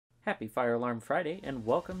Happy Fire Alarm Friday, and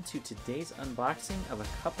welcome to today's unboxing of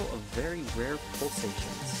a couple of very rare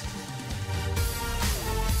pulsations.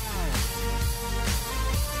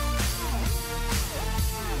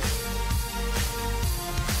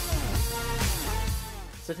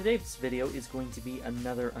 So today's video is going to be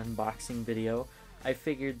another unboxing video. I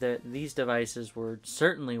figured that these devices were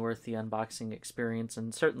certainly worth the unboxing experience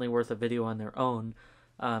and certainly worth a video on their own.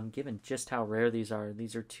 Given just how rare these are.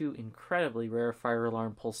 These are two incredibly rare fire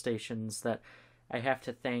alarm pull stations that I have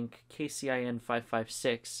to thank KCIN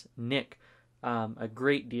 556, Nick, a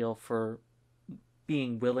great deal for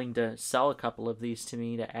being willing to sell a couple of these to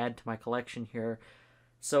me to add to my collection here.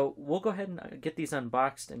 So we'll go ahead and get these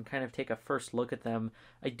unboxed and kind of take a first look at them.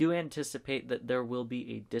 I do anticipate that there will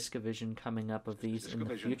be a DiscoVision coming up of these in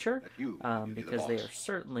the future, because they are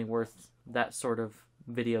certainly worth that sort of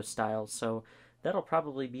video style. So that'll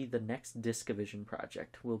probably be the next DiscoVision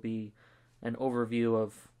project, will be an overview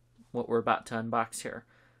of what we're about to unbox here.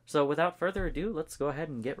 So without further ado, let's go ahead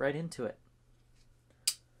and get right into it.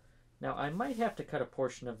 Now, I might have to cut a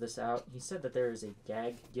portion of this out. He said that there is a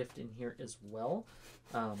gag gift in here as well.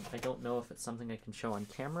 I don't know if it's something I can show on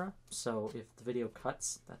camera, so if the video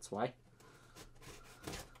cuts, that's why.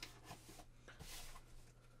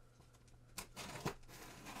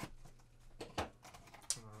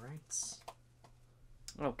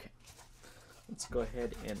 Okay, let's go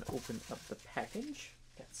ahead and open up the package.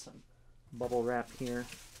 Got some bubble wrap here.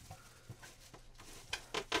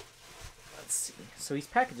 Let's see. So he's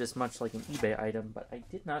packaged this much like an eBay item, but I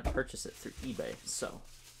did not purchase it through eBay, so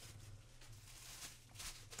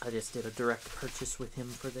I just did a direct purchase with him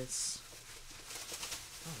for this.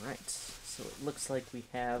 Alright, so it looks like we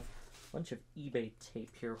have a bunch of eBay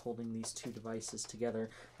tape here holding these two devices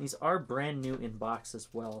together. These are brand new in box as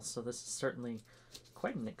well, so this is certainly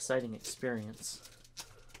quite an exciting experience.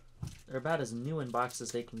 They're about as new in box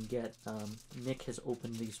as they can get. Nick has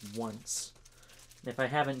opened these once. If I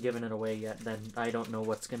haven't given it away yet, then I don't know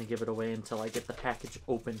what's going to give it away until I get the package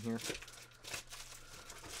open here.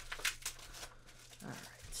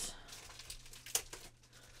 Alright.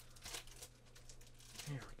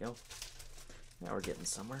 There we go. Now we're getting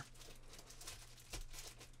somewhere.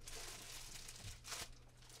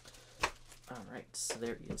 Alright, so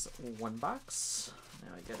there is one box.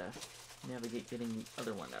 Now I gotta navigate getting the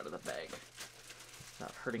other one out of the bag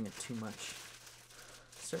without hurting it too much.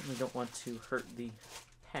 Certainly don't want to hurt the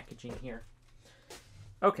packaging here.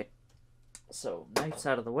 Okay, so knives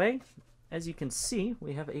out of the way. As you can see,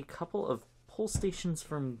 we have a couple of pull stations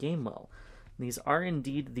from Gamewell. These are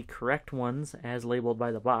indeed the correct ones as labeled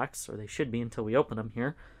by the box, or they should be until we open them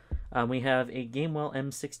here. We have a Gamewell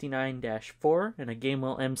M69-4 and a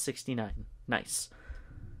Gamewell M69. Nice.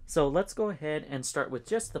 So let's go ahead and start with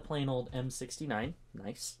just the plain old M69.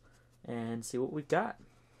 Nice. And see what we've got.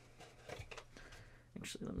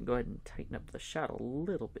 Actually, let me go ahead and tighten up the shot a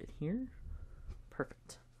little bit here.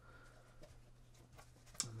 Perfect.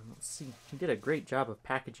 Let's see. He did a great job of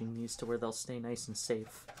packaging these to where they'll stay nice and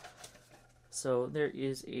safe. So there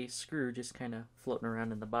is a screw just kind of floating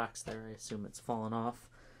around in the box there. I assume it's fallen off.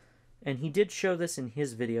 And he did show this in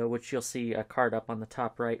his video, which you'll see a card up on the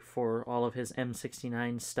top right for all of his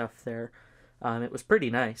M69 stuff there. It was pretty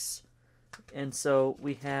nice. And so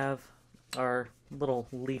we have our little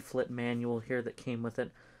leaflet manual here that came with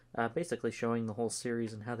it, basically showing the whole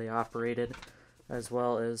series and how they operated, as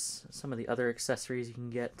well as some of the other accessories you can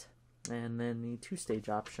get, and then the two-stage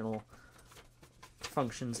optional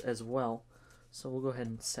functions as well. So we'll go ahead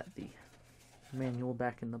and set the manual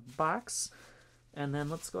back in the box. And then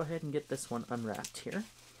let's go ahead and get this one unwrapped here.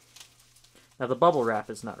 Now the bubble wrap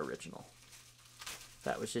is not original.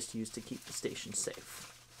 That was just used to keep the station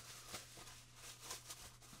safe.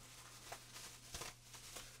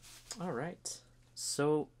 Alright,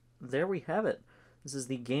 so there we have it. This is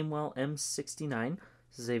the Gamewell M69.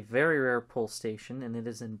 This is a very rare pull station, and it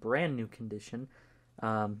is in brand new condition,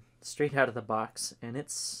 straight out of the box, and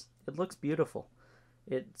it looks beautiful.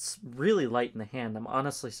 It's really light in the hand. I'm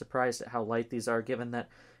honestly surprised at how light these are, given that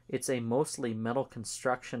it's a mostly metal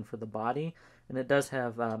construction for the body, and it does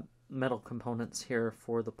have metal components here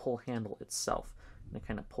for the pull handle itself. I'm going to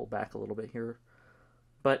kind of pull back a little bit here.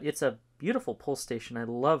 But it's a beautiful pull station. I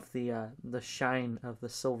love the shine of the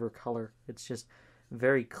silver color. It's just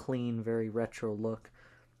very clean, very retro look.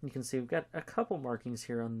 You can see we've got a couple markings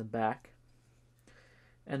here on the back.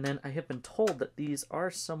 And then I have been told that these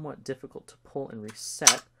are somewhat difficult to pull and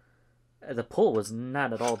reset. The pull was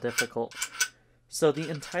not at all difficult. So the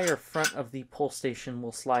entire front of the pull station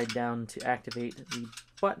will slide down to activate the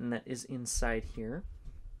button that is inside here.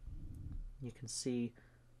 You can see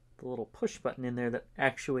the little push button in there that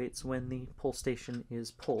actuates when the pull station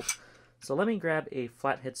is pulled. So let me grab a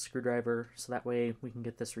flathead screwdriver so that way we can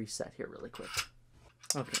get this reset here really quick.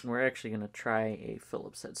 Okay, and we're actually going to try a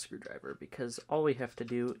Phillips head screwdriver because all we have to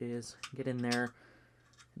do is get in there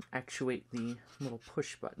and actuate the little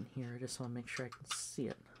push button here. I just want to make sure I can see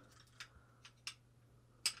it.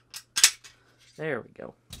 There we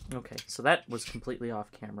go. Okay, so that was completely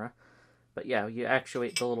off camera. But yeah, you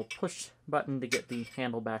actuate the little push button to get the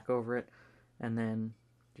handle back over it, and then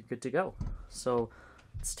you're good to go. So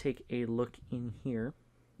let's take a look in here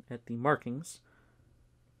at the markings.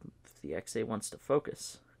 If the XA wants to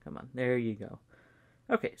focus. Come on, there you go.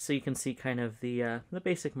 Okay, so you can see kind of the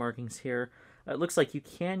basic markings here. It looks like you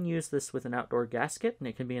can use this with an outdoor gasket, and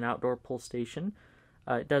it can be an outdoor pull station.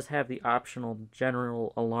 It does have the optional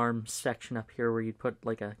general alarm section up here where you'd put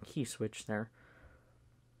like a key switch there.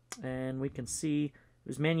 And we can see it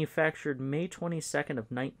was manufactured May 22nd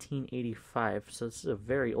of 1985, so this is a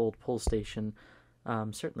very old pull station,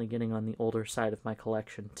 certainly getting on the older side of my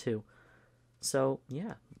collection too. So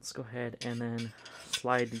yeah, let's go ahead and then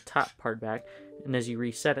slide the top part back, and as you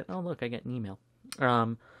reset it, oh look, I get an email.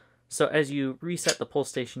 So as you reset the pull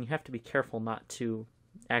station, you have to be careful not to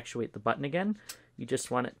actuate the button again. You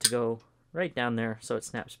just want it to go right down there so it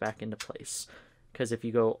snaps back into place. Because if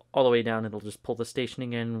you go all the way down, it'll just pull the station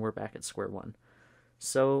again, and we're back at square one.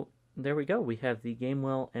 So there we go. We have the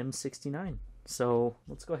Gamewell M69. So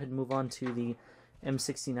let's go ahead and move on to the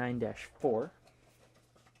M69-4.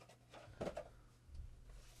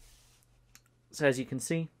 So as you can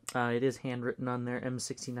see, it is handwritten on there,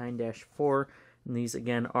 M69-4. And these,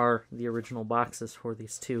 again, are the original boxes for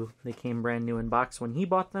these two. They came brand new in box when he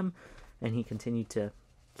bought them, and he continued to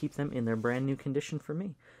keep them in their brand new condition for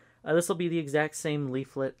me. This will be the exact same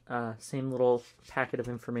leaflet, same little packet of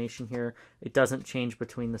information here. It doesn't change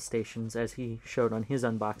between the stations as he showed on his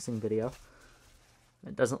unboxing video.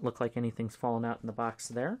 It doesn't look like anything's fallen out in the box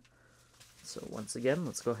there. So once again,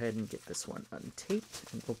 let's go ahead and get this one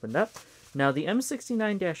untaped and opened up. Now the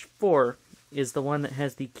M69-4 is the one that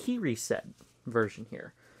has the key reset version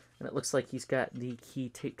here. And it looks like he's got the key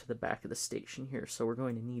taped to the back of the station here, so we're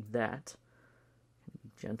going to need that.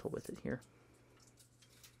 Be gentle with it here.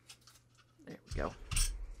 There we go.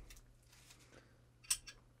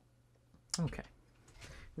 Okay.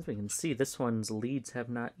 As we can see, this one's leads have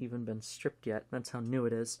not even been stripped yet. That's how new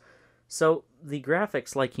it is. So the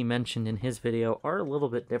graphics, like he mentioned in his video, are a little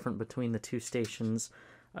bit different between the two stations.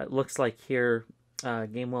 It looks like here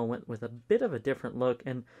Gamewell went with a bit of a different look,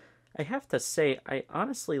 and I have to say, I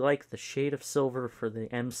honestly like the shade of silver for the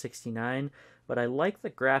M69, but I like the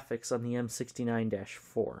graphics on the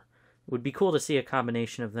M69-4. It would be cool to see a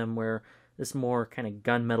combination of them where this more kind of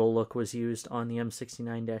gunmetal look was used on the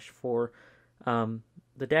M69-4.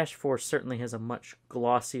 The Dash 4 certainly has a much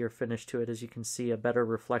glossier finish to it, as you can see, a better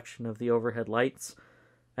reflection of the overhead lights.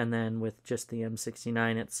 And then with just the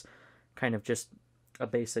M69, it's kind of just a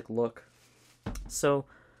basic look. So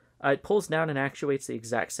it pulls down and actuates the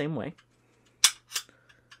exact same way.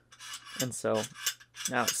 And so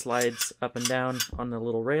now it slides up and down on the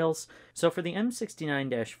little rails. So for the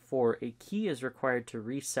M69-4, a key is required to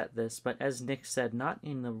reset this, but as Nick said, not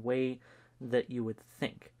in the way that you would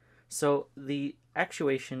think. So the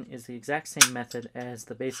actuation is the exact same method as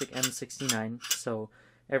the basic M69, so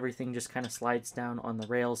everything just kind of slides down on the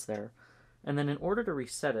rails there. And then in order to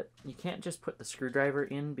reset it, you can't just put the screwdriver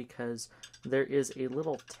in because there is a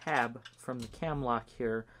little tab from the cam lock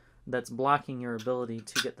here that's blocking your ability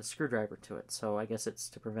to get the screwdriver to it. So I guess it's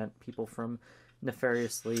to prevent people from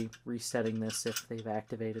nefariously resetting this if they've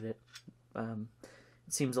activated it.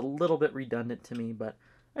 It seems a little bit redundant to me, but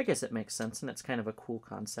I guess it makes sense, and it's kind of a cool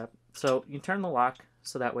concept. So you turn the lock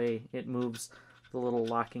so that way it moves the little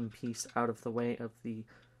locking piece out of the way of the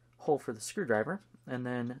hole for the screwdriver, and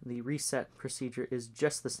then the reset procedure is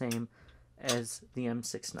just the same as the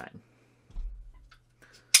M69.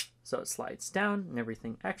 So it slides down and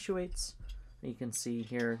everything actuates. You can see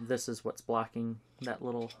here, this is what's blocking that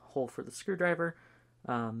little hole for the screwdriver.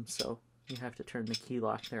 So you have to turn the key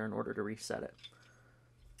lock there in order to reset it.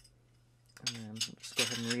 And then just go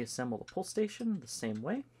ahead and reassemble the pull station the same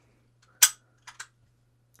way.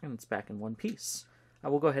 And it's back in one piece. I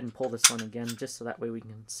will go ahead and pull this one again just so that way we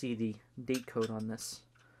can see the date code on this.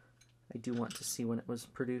 I do want to see when it was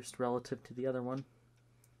produced relative to the other one.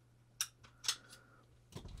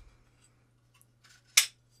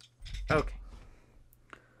 Okay.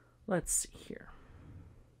 Let's see here.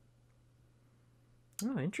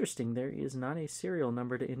 Oh, interesting. There is not a serial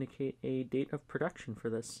number to indicate a date of production for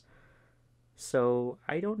this. So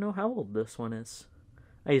I don't know how old this one is.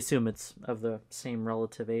 I assume it's of the same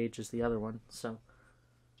relative age as the other one, so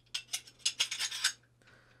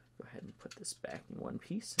this back in one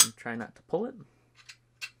piece and try not to pull it.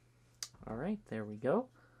 Alright, there we go.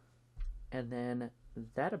 And then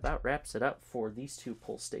that about wraps it up for these two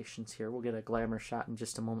pull stations here. We'll get a glamour shot in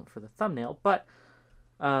just a moment for the thumbnail, but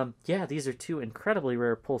yeah, these are two incredibly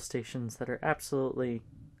rare pull stations that are absolutely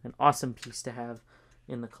an awesome piece to have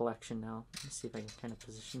in the collection now. Let's see if I can kind of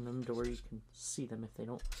position them to where you can see them if they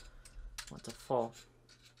don't want to fall.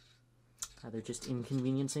 They're just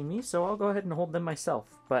inconveniencing me, so I'll go ahead and hold them myself.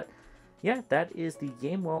 But yeah, that is the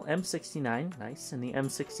Gamewell M69, nice, and the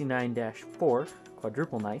M69-4,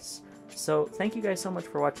 quadruple nice. So thank you guys so much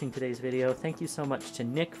for watching today's video. Thank you so much to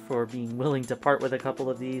Nick for being willing to part with a couple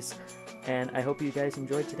of these. And I hope you guys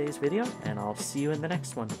enjoyed today's video, and I'll see you in the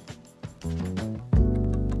next one.